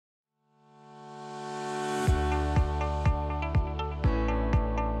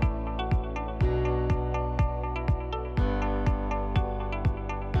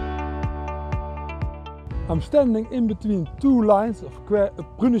I'm standing in between two lines of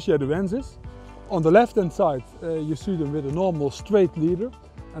Prunus yedoensis. On the left hand side you see them with a normal straight leader,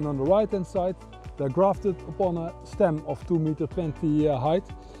 and on the right hand side they're grafted upon a stem of 2.20 m height.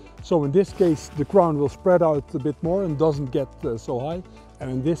 So in this case the crown will spread out a bit more and doesn't get so high,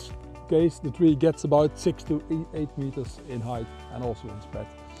 and in this case the tree gets about 6 to 8 meters in height and also in spread.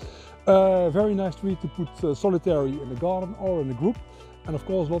 Very nice tree to put solitary in a garden or in a group. And of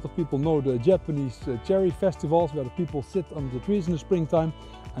course a lot of people know the Japanese cherry festivals where the people sit under the trees in the springtime,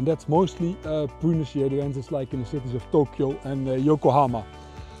 and that's mostly Prunus yedoensis, like in the cities of Tokyo and Yokohama.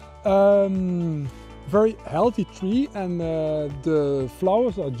 Very healthy tree, and the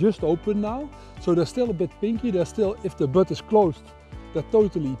flowers are just open now, so they're still a bit pinky. They're still, if the bud is closed, they're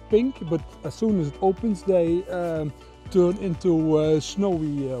totally pink, but as soon as it opens they turn into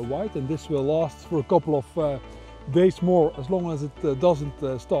snowy white, and this will last for a couple of days more, as long as it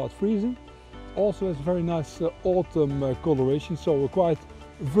doesn't start freezing. Also has very nice autumn coloration, so a quite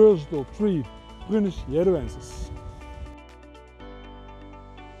versatile tree, Prunus yedoensis.